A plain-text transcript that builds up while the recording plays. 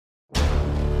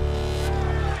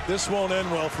This won't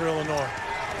end well for Illinois.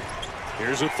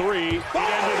 Here's a three. It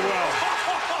ended well.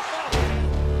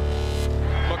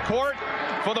 McCourt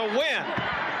for the win.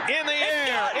 In the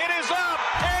air. It is up.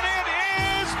 And it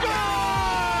is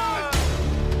gone!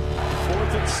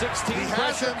 4th and 16.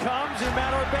 Pressure comes.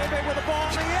 Umano Bebe with the ball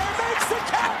in the air. Makes the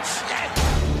catch. Yes.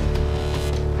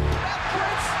 That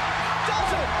Prince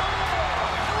does it.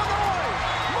 Illinois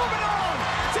moving on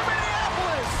to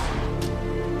Minneapolis.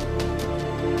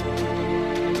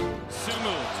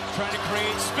 Sumu trying to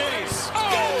create space.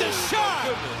 Get the shot!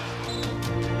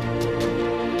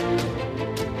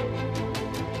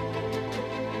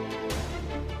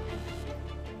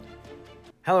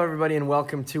 Hello, everybody, and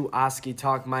welcome to Oskee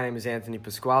Talk. My name is Anthony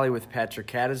Pasquale with Patrick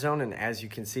Catazone, and as you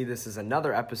can see, this is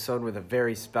another episode with a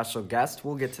very special guest.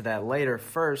 We'll get to that later.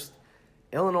 First,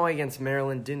 Illinois against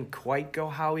Maryland didn't quite go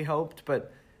how we hoped,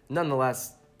 but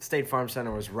nonetheless, State Farm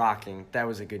Center was rocking. That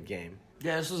was a good game.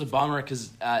 Yeah, this was a bummer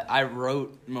because I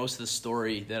wrote most of the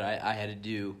story that I had to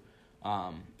do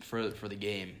for the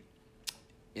game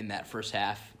in that first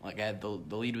half. Like, I had the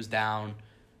lead was down,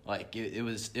 like it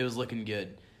was looking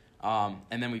good.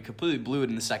 And then we completely blew it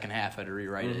in the second half. I had to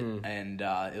rewrite it, and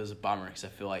it was a bummer because I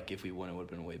feel like if we won, it would have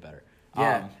been way better.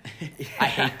 Yeah. I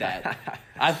hate that.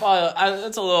 I thought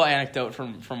that's a little anecdote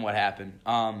from what happened.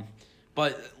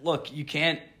 But look, you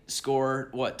can't score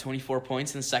 24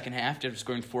 points in the second half after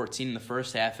scoring 14 in the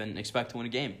first half and expect to win a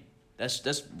game.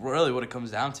 That's really what it comes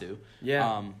down to.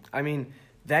 Yeah. I mean,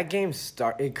 that game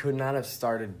it could not have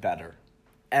started better.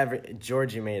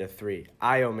 Georgie made a 3.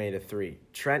 Io made a 3.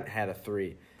 Trent had a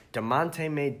 3. DeMonte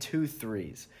made 2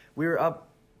 threes. We were up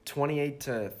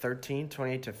 28-13,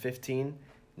 28-15,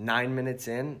 9 minutes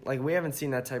in. Like, we haven't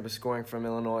seen that type of scoring from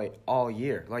Illinois all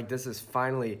year. Like, this is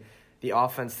finally the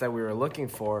offense that we were looking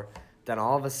for. Then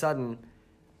all of a sudden,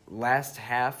 last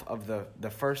half of the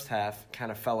first half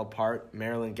kind of fell apart.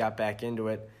 Maryland got back into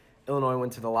it. Illinois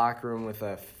went to the locker room with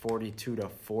a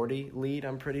 42-40 lead,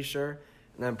 I'm pretty sure,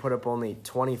 and then put up only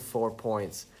 24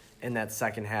 points in that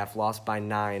second half, lost by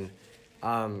 9.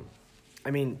 I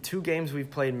mean, 2 games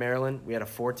we've played Maryland. We had a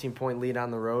 14-point lead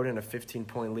on the road and a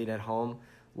 15-point lead at home.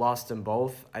 Lost them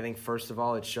both. I think, first of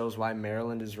all, it shows why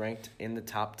Maryland is ranked in the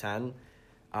top 10.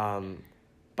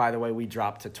 By the way, we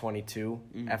dropped to 22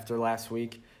 after last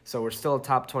week. So we're still a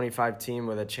top 25 team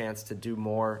with a chance to do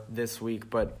more this week.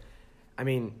 But, I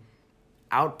mean,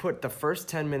 output, the first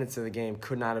 10 minutes of the game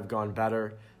could not have gone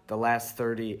better. The last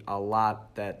 30, a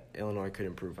lot that Illinois could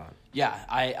improve on. Yeah,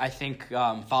 I think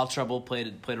foul trouble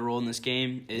played a role in this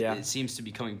game. It seems to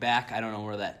be coming back. I don't know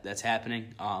where that's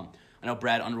happening. I know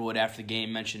Brad Underwood after the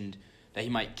game mentioned that he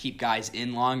might keep guys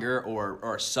in longer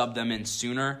or sub them in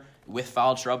sooner with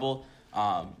foul trouble,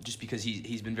 just because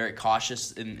he's been very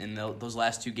cautious in those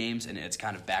last 2 games, and it's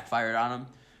kind of backfired on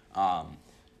him.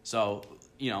 So,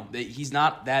 he's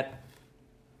not that,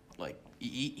 like,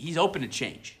 he's open to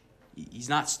change. He's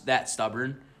not that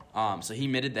stubborn, so he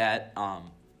admitted that.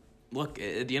 Look,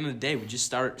 at the end of the day, we just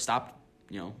stopped,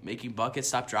 making buckets,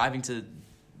 stopped driving to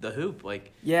the hoop.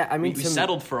 Like, yeah, I mean, we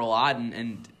settled for a lot,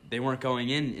 and they weren't going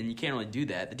in, and you can't really do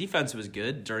that. The defense was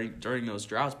good during those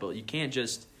droughts, but you can't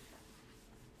just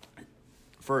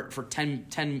for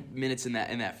 10 minutes in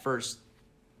that first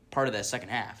part of that second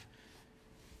half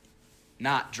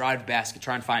not drive the basket,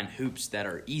 try and find hoops that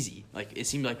are easy. Like, it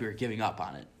seemed like we were giving up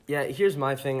on it. Yeah, here's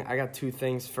my thing. I got 2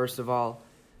 things. First of all,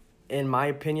 in my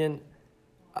opinion,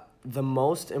 the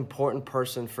most important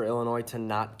person for Illinois to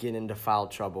not get into foul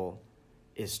trouble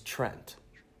is Trent.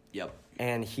 Yep.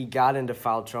 And he got into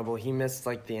foul trouble. He missed,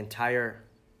 like, the entire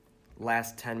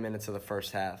last 10 minutes of the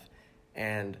first half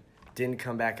and didn't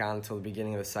come back on until the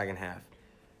beginning of the second half.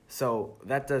 So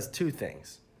that does 2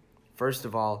 things. First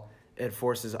of all, it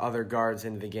forces other guards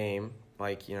into the game,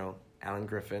 like, Alan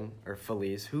Griffin or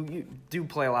Felice, who you do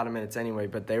play a lot of minutes anyway,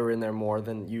 but they were in there more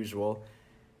than usual.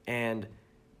 And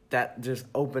that just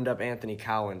opened up Anthony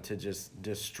Cowan to just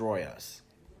destroy us.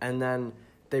 And then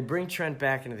they bring Trent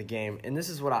back into the game, and this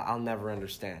is what I'll never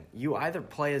understand. You either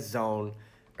play a zone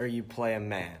or you play a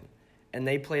man. And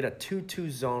they played a 2-2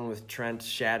 zone with Trent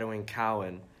shadowing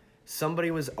Cowan.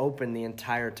 Somebody was open the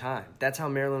entire time. That's how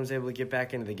Maryland was able to get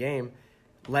back into the game,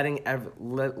 letting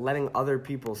other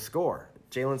people score.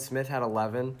 Jalen Smith had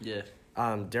 11. Yeah.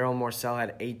 Daryl Morcell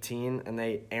had 18,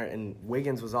 and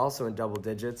Wiggins was also in double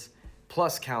digits.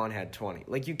 Plus Cowan had 20.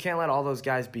 Like, you can't let all those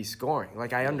guys be scoring.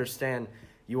 Like, I understand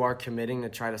you are committing to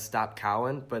try to stop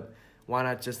Cowan, but why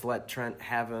not just let Trent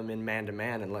have him in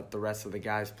man-to-man and let the rest of the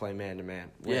guys play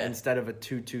man-to-man? Yeah. Instead of a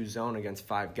 2-2 zone against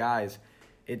 5 guys,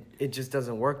 it just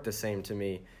doesn't work the same to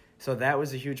me. So that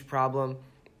was a huge problem.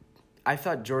 I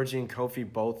thought Georgie and Kofi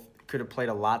both could have played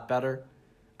a lot better.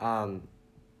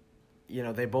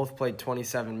 they both played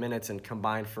 27 minutes and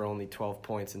combined for only 12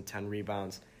 points and 10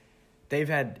 rebounds. They've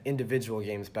had individual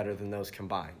games better than those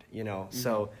combined, Mm-hmm.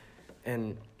 So,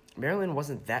 and Maryland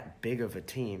wasn't that big of a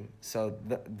team. So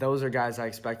those are guys I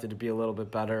expected to be a little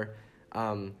bit better.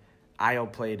 Io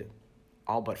played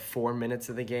all but 4 minutes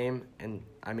of the game, and,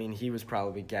 he was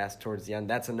probably gassed towards the end.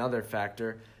 That's another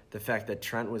factor, the fact that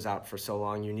Trent was out for so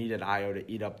long. You needed Io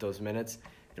to eat up those minutes.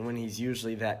 And when he's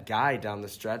usually that guy down the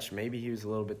stretch, maybe he was a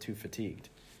little bit too fatigued.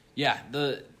 Yeah,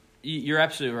 you're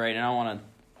absolutely right, and I don't want to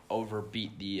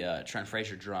overbeat the Trent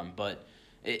Frazier drum, but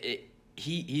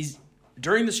he's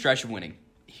during the stretch of winning,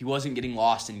 he wasn't getting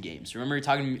lost in games. Remember,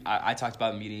 I talked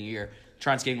about in the beginning of the year,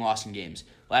 Trent's getting lost in games.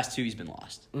 Last 2, he's been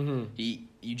lost. Mm-hmm.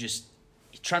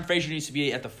 Trent Frazier needs to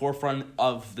be at the forefront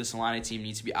of this Illini team.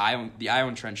 Needs to be the Io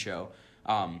and Trent show.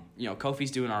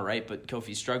 Kofi's doing all right, but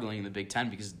Kofi's struggling in the Big Ten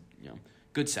because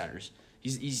good centers.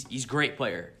 He's a great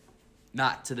player,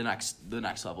 not to the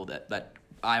next level that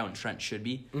Io and Trent should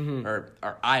be, mm-hmm.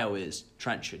 or Io is,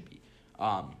 Trent should be.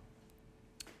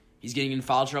 He's getting in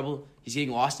foul trouble. He's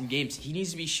getting lost in games. He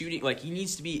needs to be shooting. He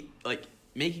needs to be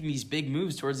making these big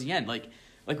moves towards the end.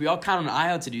 We all count on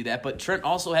Io to do that, but Trent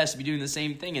also has to be doing the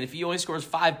same thing. And if he only scores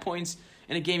 5 points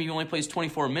in a game, he only plays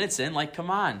 24 minutes in.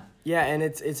 Come on. Yeah, and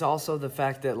it's also the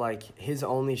fact that his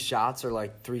only shots are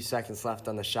 3 seconds left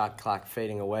on the shot clock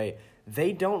fading away.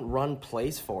 They don't run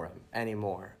plays for him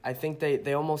anymore. I think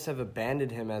they almost have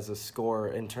abandoned him as a scorer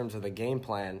in terms of the game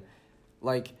plan.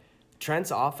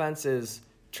 Trent's offense is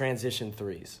transition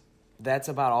threes. That's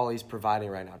about all he's providing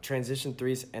right now. Transition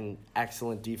threes and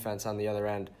excellent defense on the other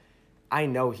end. I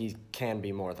know he can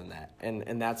be more than that,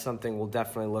 and that's something we'll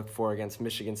definitely look for against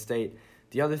Michigan State.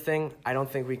 The other thing, I don't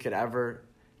think we could ever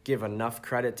give enough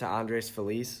credit to Andres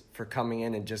Feliz for coming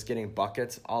in and just getting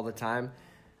buckets all the time.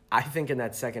 I think in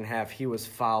that second half, he was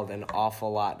fouled an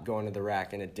awful lot going to the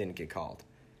rack, and it didn't get called.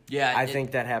 Yeah, I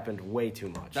think that happened way too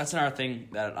much. That's another thing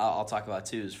that I'll talk about,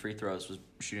 too, is free throws.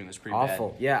 Shooting was pretty awful.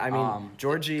 bad. Yeah,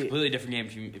 Georgie... Completely different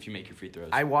game if you make your free throws.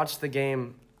 I watched the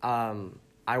game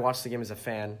as a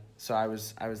fan, so I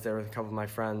was there with a couple of my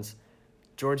friends.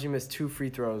 Georgie missed 2 free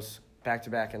throws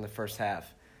back-to-back in the first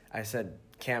half. I said,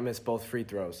 can't miss both free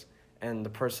throws. And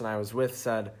the person I was with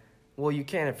said, well, you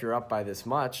can if you're up by this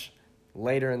much.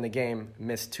 Later in the game,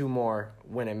 missed 2 more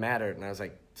when it mattered. And I was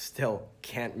like, still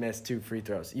can't miss 2 free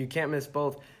throws. You can't miss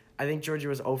both. I think Georgia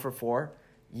was 0 for 4.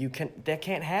 That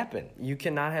can't happen. You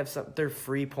cannot have they're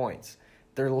free points.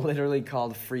 They're literally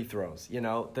called free throws.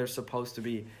 They're supposed to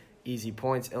be easy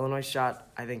points. Illinois shot,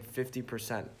 I think,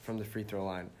 50% from the free throw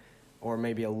line, or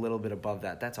maybe a little bit above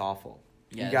that. That's awful.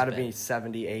 Yeah, you got to be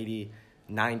 70, 80,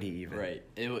 90 even.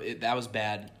 Right. That was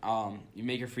bad. You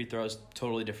make your free throws,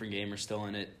 totally different game. You're still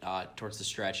in it towards the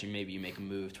stretch, and maybe you make a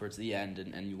move towards the end,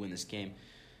 and you win this game.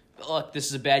 But look, this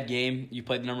is a bad game. You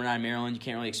played the number 9 Maryland. You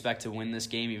can't really expect to win this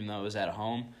game, even though it was at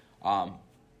home.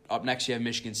 Up next, you have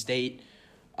Michigan State.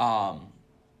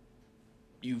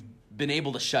 You've been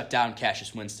able to shut down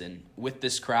Cassius Winston with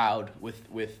this crowd,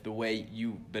 with the way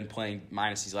you've been playing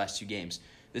minus these last 2 games.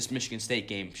 This Michigan State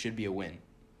game should be a win.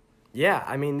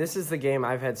 Yeah, this is the game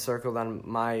I've had circled on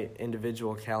my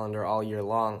individual calendar all year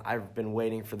long. I've been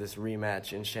waiting for this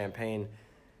rematch in Champaign.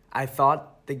 I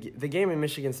thought the game in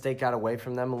Michigan State got away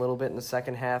from them a little bit in the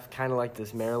second half, kind of like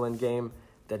this Maryland game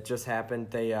that just happened.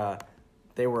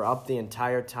 They were up the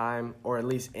entire time, or at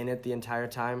least in it the entire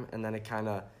time, and then it kind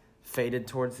of faded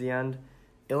towards the end.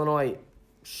 Illinois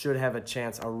should have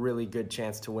a really good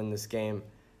chance to win this game.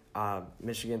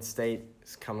 Michigan State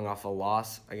is coming off a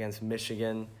loss against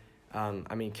Michigan.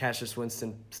 Cassius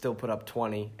Winston still put up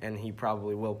 20, and he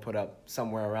probably will put up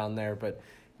somewhere around there. But,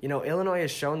 Illinois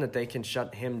has shown that they can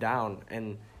shut him down,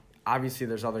 and obviously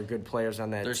there's other good players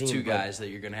on that team. There's 2 guys that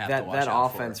you're going to have to watch that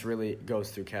out offense for. really goes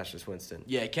through Cassius Winston.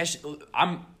 Yeah,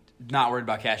 I'm not worried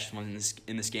about Cassius Winston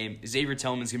in this game. Xavier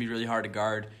Tillman's going to be really hard to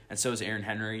guard, and so is Aaron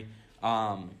Henry.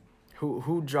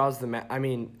 Who draws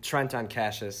the Trent on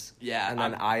Cassius. Yeah. And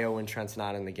then Io when Trent's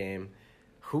not in the game.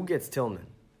 Who gets Tillman?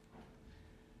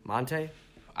 Monte?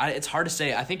 It's hard to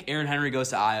say. I think Aaron Henry goes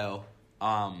to Io.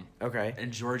 Okay.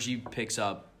 And Georgie picks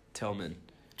up Tillman.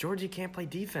 Georgie can't play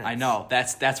defense. I know.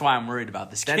 That's why I'm worried about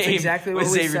this game. That's exactly what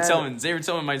with we Xavier said. Tillman. Xavier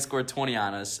Tillman might score 20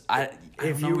 on us.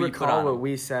 If you recall what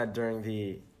we said during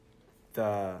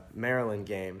the Maryland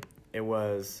game, it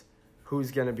was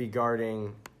who's going to be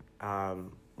guarding,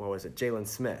 Jalen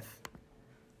Smith.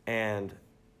 And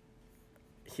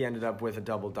he ended up with a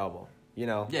double-double.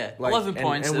 Yeah, 11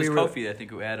 points. And it was Kofi, I think,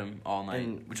 who had him all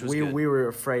night, which was good. We were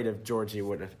afraid if Georgie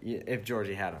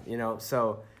had him,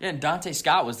 so... Yeah, and Dante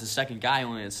Scott was the second guy,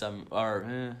 only had 7,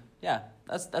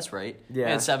 That's right. Yeah.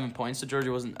 He had 7 points, so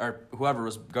Georgia wasn't, or whoever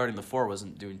was guarding the 4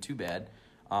 wasn't doing too bad.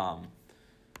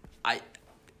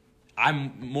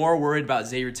 I'm more worried about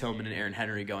Xavier Tillman and Aaron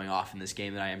Henry going off in this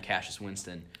game than I am Cassius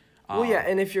Winston. Well, yeah,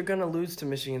 and if you're going to lose to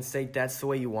Michigan State, that's the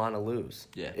way you want to lose.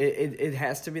 Yeah. It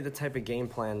has to be the type of game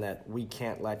plan that we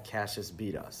can't let Cassius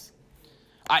beat us.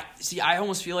 I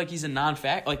almost feel like he's a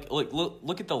non-fact. Like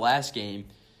look at the last game.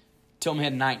 Tillman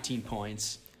had 19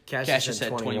 points. Cassius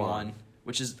had 21,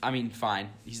 which is, I mean, fine.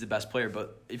 He's the best player,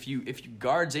 but if you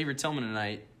guard Xavier Tillman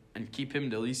tonight and keep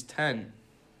him to at least 10,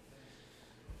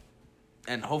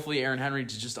 and hopefully Aaron Henry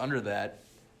to just under that,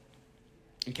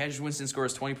 and Cassius Winston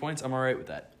scores 20 points, I'm all right with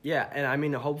that. Yeah, and I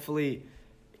mean, hopefully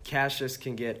Cassius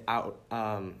can get out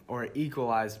or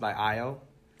equalized by Io.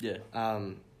 Yeah.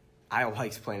 Io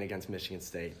likes playing against Michigan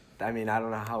State. I mean, I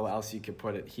don't know how else you could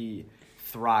put it. He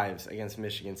thrives against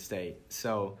Michigan State.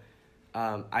 So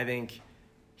I think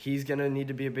he's going to need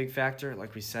to be a big factor.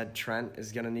 Like we said, Trent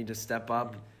is going to need to step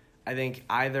up. I think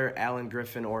either Alan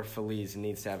Griffin or Feliz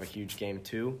needs to have a huge game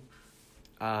too.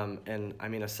 And, I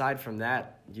mean, aside from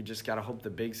that, you just got to hope the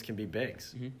bigs can be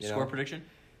bigs. Mm-hmm. Score prediction?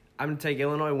 I'm going to take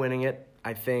Illinois winning it.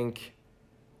 I think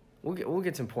we'll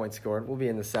get some points scored. We'll be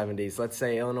in the 70s. Let's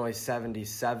say Illinois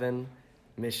 77,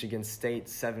 Michigan State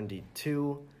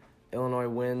 72. Illinois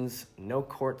wins. No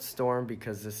court storm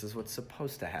because this is what's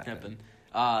supposed to happen.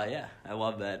 Yeah, I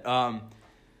love that. I'm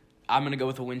going to go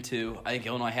with a win, too. I think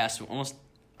Illinois has to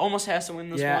almost has to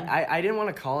win this one. Yeah, I didn't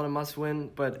want to call it a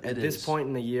must-win, but at this point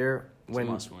in the year,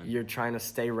 when you're trying to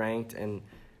stay ranked and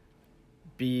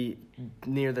be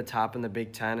near the top in the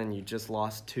Big Ten and you just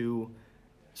lost 2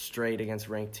 straight against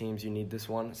ranked teams, you need this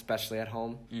one, especially at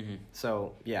home. Mm-hmm.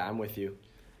 So, yeah, I'm with you.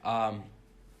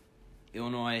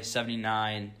 Illinois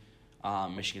 79,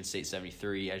 Michigan State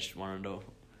 73. I just wanted to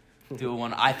do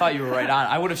one. I thought you were right on.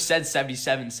 I would have said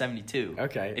 77-72.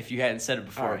 Okay. If you hadn't said it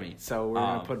before me. So we're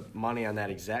going to put money on that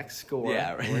exact score.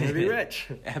 Yeah. We're going to be rich.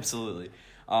 Absolutely.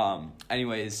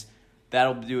 Anyways,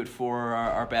 that'll do it for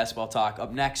our basketball talk.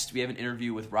 Up next, we have an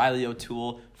interview with Reilly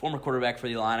O'Toole, former quarterback for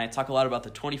the Illini. Talk a lot about the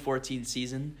 2014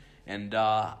 season, and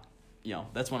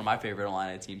that's one of my favorite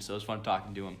Illini teams, so it was fun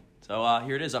talking to him. So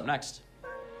here it is up next.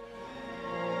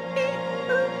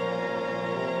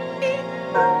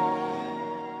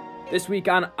 This week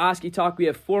on Oskee Talk, we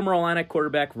have former Illini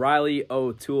quarterback Reilly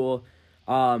O'Toole.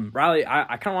 Reilly,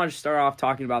 I kind of want to start off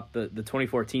talking about the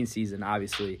 2014 season,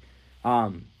 obviously.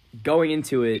 Going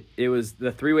into it, it was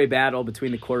the 3-way battle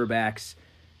between the quarterbacks.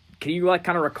 Can you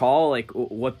kind of recall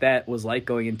what that was like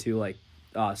going into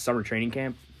summer training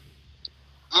camp?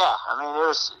 Yeah, I mean it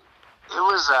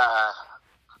was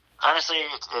honestly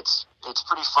it's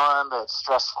pretty fun, but it's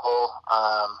stressful.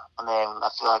 I mean, I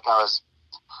feel like I was,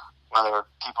 whether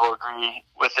people agree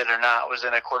with it or not, was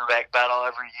in a quarterback battle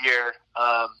every year.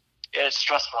 It's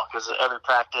stressful because every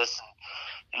practice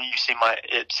and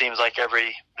it seems like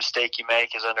every mistake you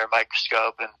make is under a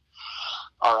microscope and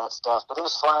all that stuff. But it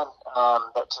was fun.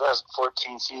 That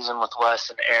 2014 season with Wes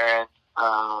and Aaron,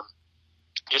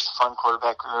 just a fun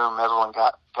quarterback room. Everyone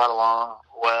got along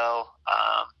well.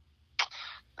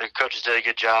 The coaches did a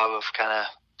good job of kind of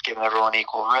giving everyone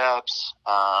equal reps.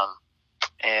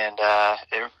 And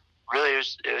it really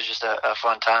was just a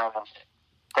fun time. And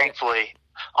thankfully,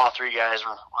 all 3 guys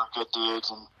were good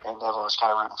dudes, and everyone was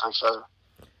kind of rooting for each other.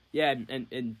 Yeah,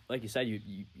 and like you said,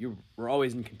 you were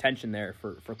always in contention there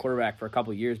for quarterback for a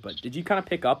couple of years. But did you kind of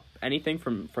pick up anything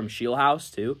from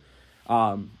Shieldhouse too?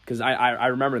 Because I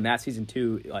remember in that season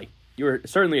too, you were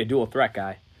certainly a dual threat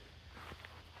guy.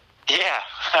 Yeah.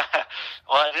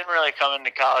 Well, I didn't really come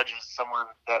into college as someone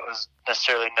that was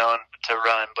necessarily known to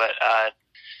run, but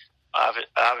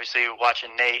obviously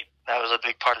watching Nate, that was a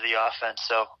big part of the offense.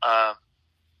 So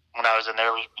when I was in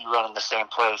there, we'd be running the same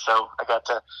play. So I got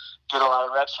to get a lot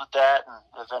of reps with that,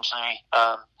 and eventually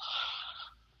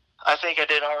I think I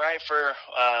did all right for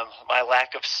my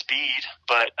lack of speed,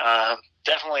 but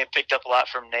definitely picked up a lot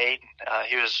from Nate.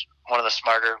 He was one of the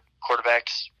smarter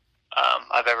quarterbacks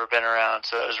I've ever been around,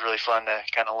 so it was really fun to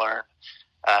kind of learn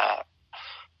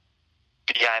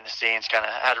behind the scenes, kind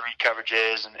of how to read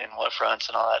coverages and what fronts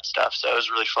and all that stuff. So it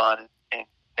was really fun, and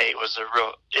Nate is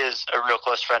a real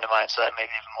close friend of mine, so that made it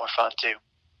even more fun too.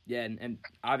 Yeah, and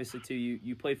obviously too,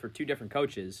 you played for 2 different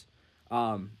coaches.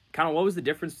 Kind of what was the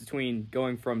difference between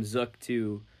going from Zook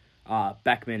to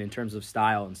Beckman in terms of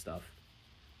style and stuff?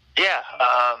 Yeah,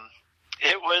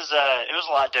 it was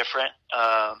a lot different.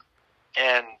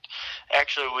 And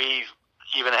actually, we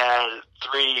even had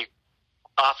 3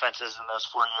 offenses in those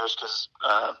 4 years because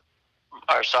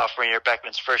our sophomore year,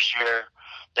 Beckman's first year,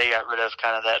 they got rid of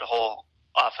kind of that whole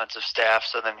offensive staff.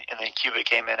 So then Cubitt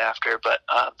came in after. But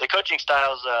the coaching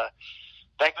styles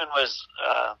Beckman was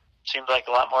seemed like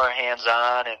a lot more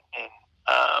hands-on and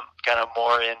kind of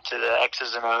more into the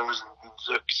X's and O's, and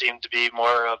Zook seemed to be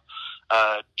more of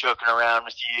joking around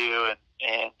with you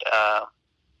and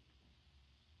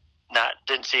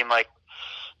didn't seem like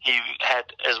he had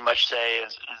as much say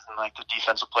as in like the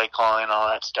defensive play calling and all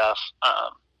that stuff.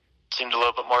 Seemed a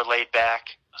little bit more laid back.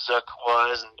 Zook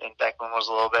was, and Beckman was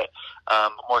a little bit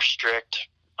more strict,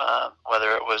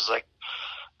 whether it was like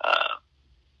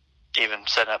even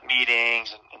setting up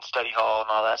meetings and study hall and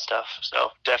all that stuff. So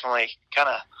definitely kind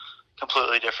of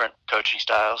completely different coaching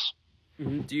styles.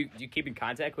 Mm-hmm. Do you keep in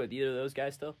contact with either of those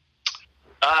guys still?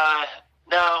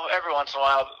 No, every once in a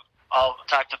while I'll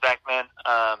talk to Beckman.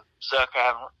 Zook, I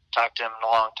haven't talked to him in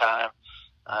a long time.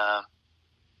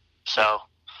 So,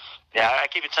 yeah, I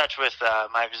keep in touch with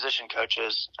my position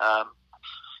coaches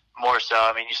more so.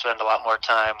 I mean, you spend a lot more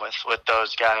time with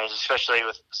those guys, especially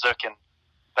with Zook and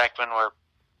Beckman were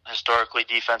historically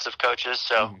defensive coaches,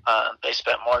 so they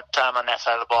spent more time on that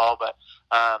side of the ball. But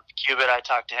Cubitt, I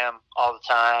talk to him all the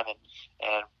time,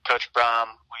 and Coach Brom,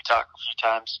 we talk a few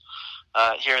times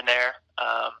here and there.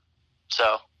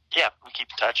 So, yeah, we keep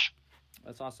in touch.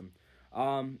 That's awesome.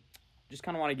 Just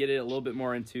kind of want to get it a little bit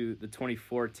more into the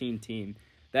 2014 team.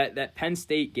 That Penn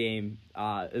State game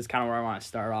is kind of where I want to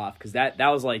start off, because that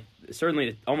was like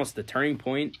certainly almost the turning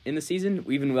point in the season,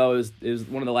 even though it was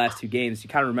one of the last two games. You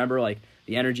kind of remember like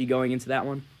the energy going into that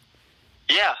one?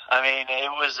 Yeah, I mean,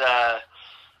 it was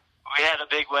we had a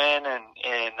big win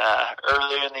in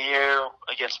earlier in the year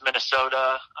against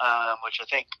Minnesota, which I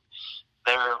think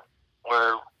they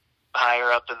were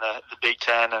higher up in the Big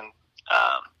Ten, and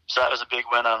so that was a big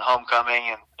win on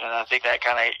homecoming, and I think that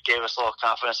kind of gave us a little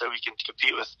confidence that we can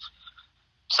compete with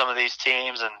some of these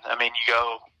teams. And I mean, you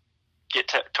get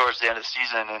towards the end of the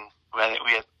season, and I think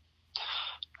we had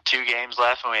 2 games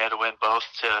left, and we had to win both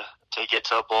to get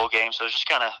to a bowl game. So it was just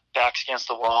kind of backs against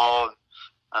the wall. And,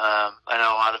 I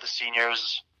know a lot of the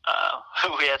seniors,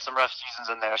 we had some rough seasons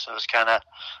in there, so it was kind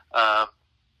of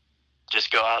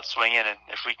just go out swinging, and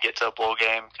if we get to a bowl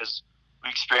game, because we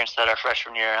experienced that our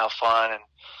freshman year, how fun and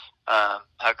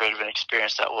how great of an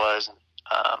experience that was. And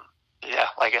yeah,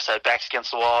 like I said, backs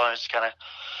against the wall, and just kind of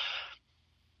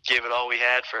gave it all we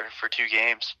had for 2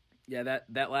 games. Yeah,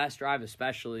 that last drive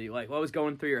especially, like what was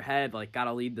going through your head? Like, got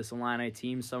to lead this Illini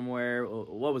team somewhere.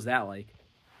 What was that like?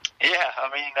 Yeah, I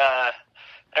mean,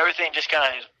 everything just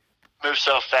kind of moves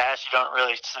so fast. You don't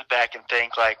really sit back and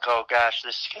think like, oh gosh,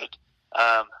 this could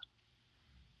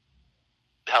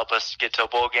help us get to a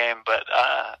bowl game. But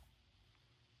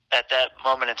at that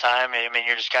moment in time, I mean,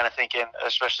 you're just kind of thinking,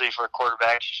 especially for a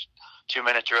quarterback,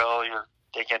 2-minute drill, you're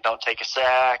thinking, don't take a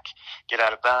sack, get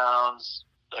out of bounds.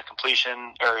 A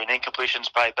completion or an incompletion is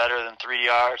probably better than 3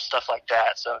 yards, stuff like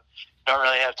that. So you don't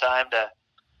really have time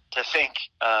to think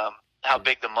how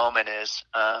big the moment is.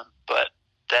 But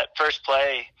that first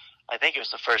play, I think it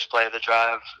was the first play of the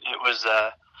drive, it was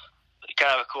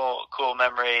kind of a cool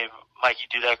memory. Mikey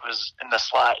Dudek was in the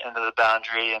slot into the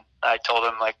boundary, and I told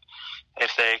him, like,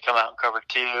 if they come out in cover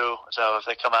 2, so if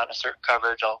they come out in a certain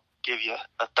coverage, I'll give you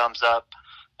a thumbs up.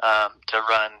 To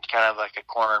run kind of like a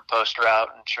corner post route,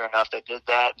 and sure enough, they did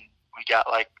that, and we got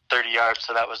like 30 yards,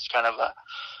 so that was kind of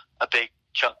a big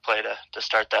chunk play to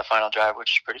start that final drive, which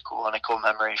is pretty cool and a cool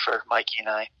memory for Mikey and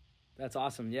I. That's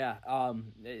awesome, yeah.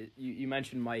 You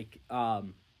mentioned Mike.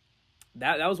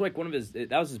 That was like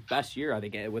that was his best year, I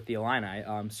think, with the Illini,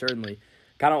 certainly.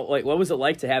 Kind of like, what was it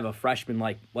like to have a freshman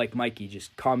like Mikey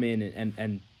just come in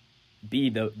and be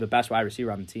the best wide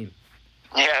receiver on the team?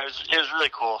 Yeah, it was really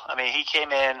cool. I mean, he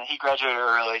came in, he graduated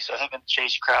early, so him and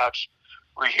Chase Crouch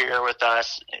were here with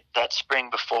us that spring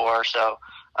before. So,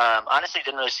 honestly, it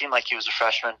didn't really seem like he was a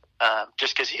freshman,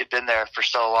 just because he had been there for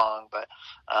so long. But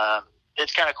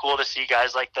it's kind of cool to see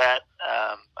guys like that.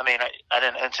 I mean, I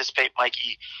didn't anticipate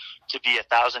Mikey to be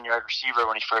 1,000-yard receiver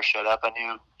when he first showed up. I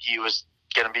knew he was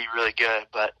going to be really good,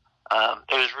 but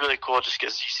it was really cool just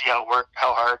because you see how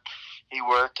hard he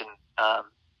worked. And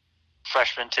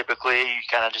freshmen typically, you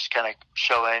kind of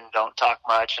show in, don't talk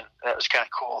much, and that was kind of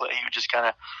cool that he would just kind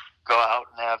of go out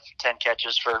and have 10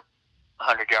 catches for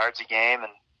 100 yards a game,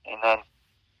 and then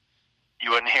you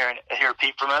wouldn't hear a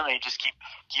peep from him, and he'd just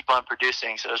keep on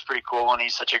producing. So it was pretty cool, and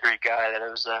he's such a great guy that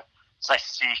it's nice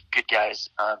to see good guys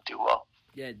do well.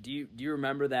 Yeah, do you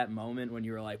remember that moment when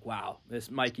you were like, wow, this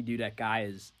Mikey Dudek guy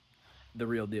is the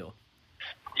real deal?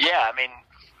 Yeah, I mean,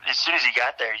 as soon as he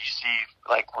got there, you see,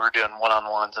 like, we're doing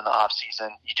one-on-ones in the off season.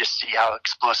 You just see how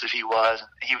explosive he was.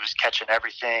 He was catching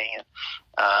everything. And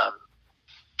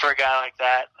for a guy like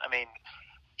that, I mean,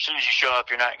 as soon as you show up,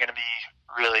 you're not going to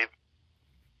be really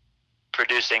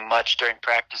producing much during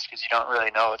practice because you don't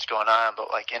really know what's going on.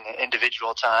 But like in the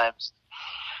individual times,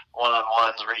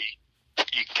 one-on-ones where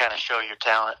you can kind of show your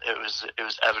talent, it was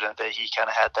evident that he kind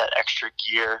of had that extra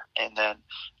gear. And then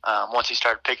once he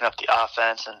started picking up the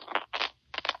offense and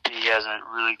he has a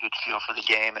really good feel for the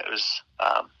game, it was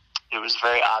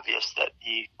very obvious that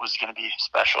he was going to be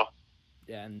special.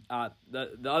 Yeah, and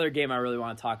the other game I really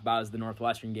want to talk about is the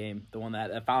Northwestern game, the one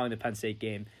that following the Penn State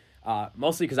game,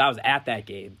 mostly because I was at that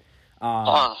game.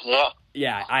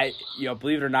 Yeah,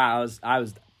 believe it or not, I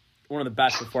was one of the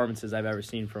best performances I've ever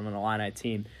seen from an Illini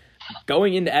team.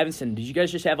 Going into Evanston, did you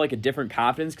guys just have like a different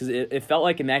confidence? Because it felt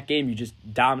like in that game you just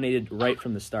dominated right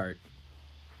from the start.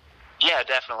 Yeah,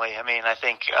 definitely. I mean, I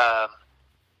think,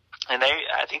 and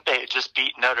I think they just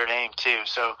beat Notre Dame too.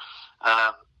 So,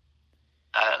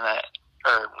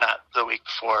 or not the week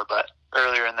before, but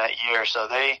earlier in that year. So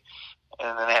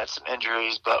and then they had some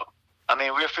injuries, but I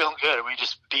mean, we were feeling good. We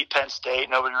just beat Penn State.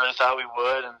 Nobody really thought we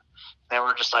would, and then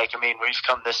we're just like, I mean, we've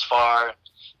come this far,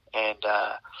 and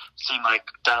seemed like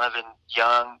Donovan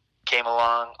Young came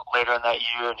along later in that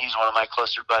year, and he's one of my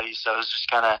closer buddies. So it was just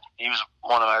he was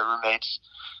one of my roommates,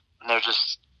 and we're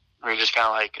just kind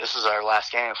of like, this is our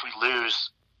last game. If we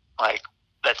lose, like,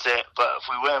 that's it. But if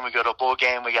we win, we go to a bowl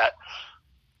game. We got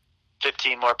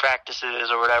 15 more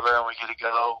practices or whatever, and we get to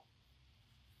go.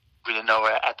 We didn't know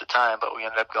at the time, but we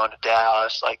ended up going to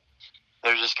Dallas. Like, they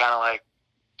were just kind of like,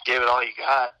 give it all you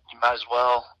got. You might as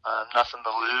well. Nothing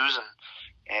to lose.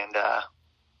 And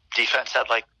defense had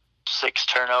like 6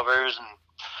 turnovers, and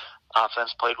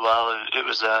offense played well. It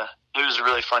was a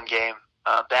really fun game.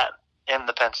 That and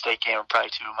the Penn State game are probably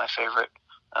 2 of my favorite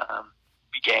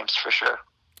games for sure.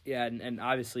 Yeah, and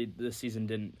obviously this season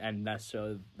didn't end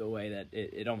necessarily the way that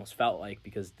it almost felt like,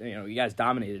 because you guys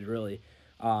dominated really.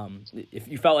 If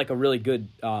you felt like a really good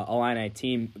Illini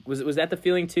team, was that the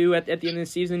feeling too at the end of the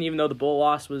season, even though the bowl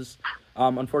loss was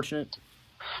unfortunate?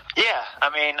 Yeah, I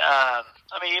mean,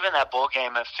 even that bowl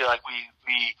game, I feel like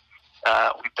we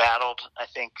battled. I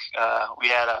think we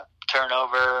had a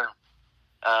turnover.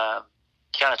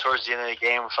 Kind of towards the end of the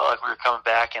game, we felt like we were coming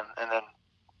back, and then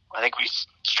I think we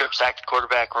strip sacked the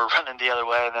quarterback. We're running the other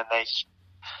way, and then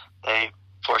they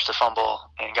forced a fumble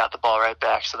and got the ball right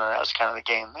back. So then that was kind of the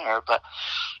game there. But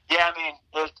yeah, I mean,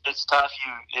 it's tough.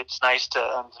 It's nice to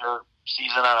end your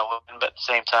season on a win, but at the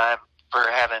same time, for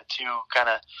having 2 kind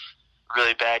of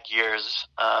really bad years,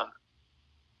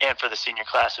 and for the senior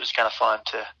class, it was kind of fun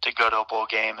to go to a bowl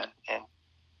game and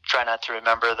try not to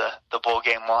remember the bowl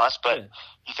game loss, but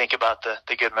you think about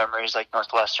the good memories like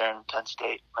Northwestern, Penn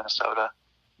State, Minnesota.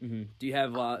 Mm-hmm. Do you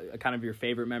have kind of your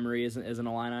favorite memory as an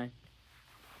Illini?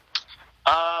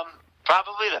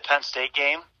 Probably the Penn State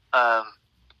game.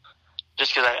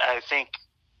 Just because I think,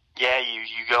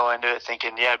 you go into it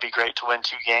thinking, it'd be great to win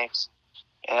 2 games.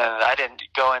 And I didn't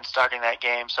go in starting that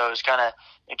game, so it was kind of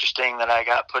interesting that I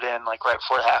got put in like right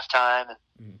before halftime,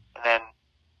 and then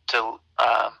to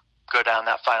go down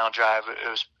that final drive.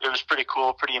 It was pretty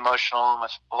cool, pretty emotional.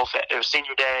 It was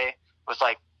senior day with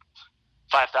like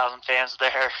 5,000 fans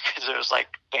there because it was like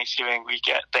Thanksgiving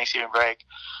break.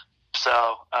 So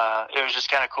it was just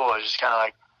kind of cool. It was just kind of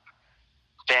like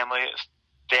family,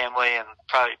 and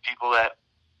probably people that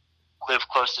live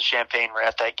close to Champaign were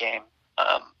at that game.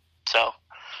 So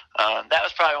that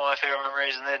was probably one of my favorite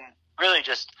memories. And then really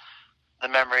just the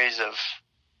memories of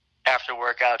after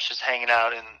workouts, just hanging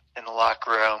out in the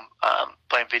locker room,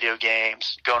 playing video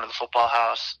games, going to the football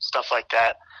house, stuff like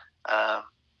that,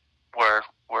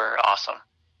 were awesome.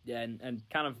 Yeah, and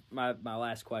kind of my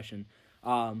last question.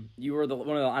 You were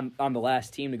on the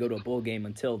last team to go to a bowl game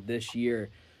until this year.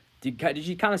 Did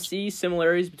you kind of see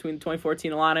similarities between the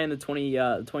 2014 Illini and the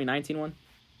 2019 one?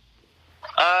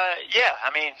 Yeah,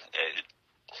 I mean,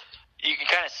 you can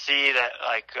kind of see that,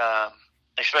 like,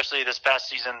 especially this past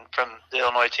season from the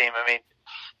Illinois team. I mean,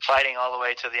 fighting all the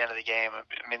way to the end of the game.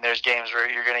 I mean, there's games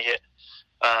where you're going to get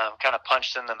kind of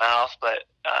punched in the mouth, but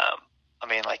I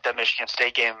mean, like that Michigan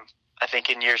State game, I think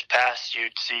in years past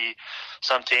you'd see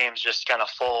some teams just kind of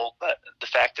fold, but the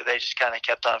fact that they just kind of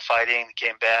kept on fighting,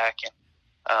 came back,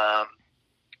 and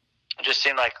it just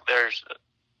seemed like there's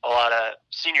a lot of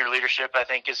senior leadership, I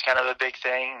think, is kind of a big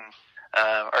thing,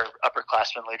 or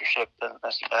upperclassmen leadership. Doesn't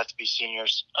necessarily have to be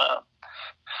seniors.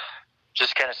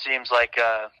 Just kind of seems like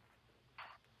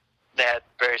they had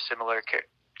very similar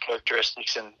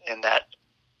characteristics in that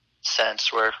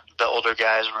sense, where the older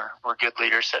guys were good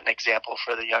leaders, setting an example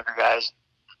for the younger guys.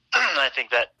 I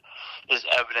think that is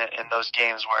evident in those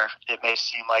games where it may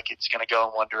seem like it's going to go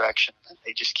in one direction.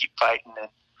 They just keep fighting, and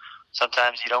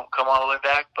sometimes you don't come all the way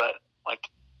back, but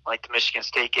like the Michigan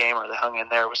State game, or they hung in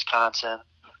there, Wisconsin,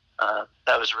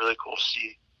 that was really cool to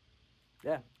see.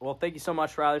 Yeah. Well, thank you so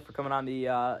much, Reilly, for coming on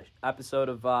the episode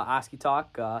of Oskee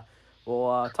Talk.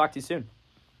 We'll talk to you soon.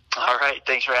 All right.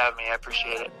 Thanks for having me. I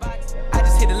appreciate it. I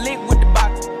just hit a lick with the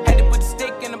box. Had to put the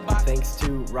stick in the box. Thanks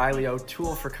to Reilly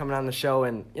O'Toole for coming on the show.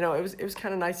 And, it was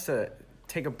kind of nice to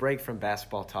take a break from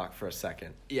basketball talk for a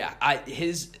second. Yeah,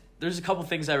 there's a couple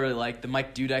things I really like. The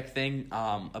Mike Dudek thing,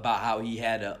 about how he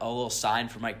had a little sign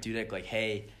for Mike Dudek, like,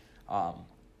 hey,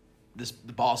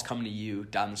 the ball's coming to you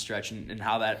down the stretch, and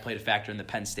how that played a factor in the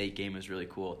Penn State game was really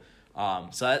cool.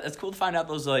 So that's cool to find out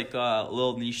those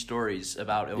little niche stories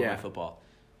about Illinois football.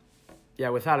 Yeah,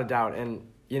 without a doubt. And,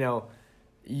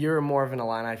 you're more of an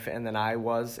Illini fan than I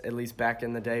was, at least back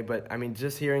in the day. But,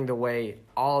 just hearing the way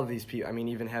all of these people,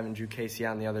 even having Drew Casey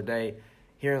on the other day,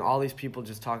 hearing all these people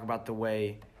just talk about the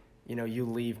way, you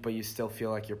leave, but you still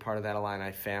feel like you're part of that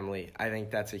Illini family, I think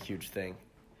that's a huge thing.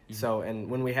 Mm-hmm. So, and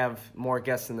when we have more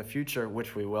guests in the future,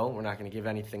 which we will, we're not going to give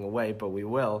anything away, but we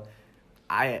will,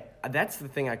 that's the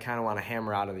thing I kind of want to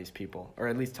hammer out of these people, or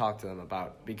at least talk to them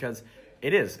about, because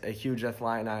it is a huge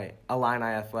Illini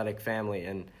athletic family,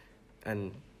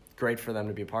 and great for them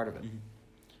to be a part of it. Mm-hmm.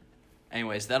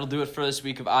 Anyways, that'll do it for this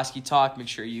week of Oskee Talk. Make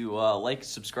sure you like,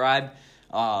 subscribe.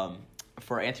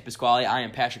 For Anthony Pasquale, I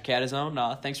am Patrick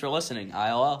Catazone. Thanks for listening.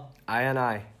 ILL.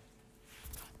 I.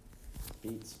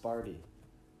 Beat Sparty.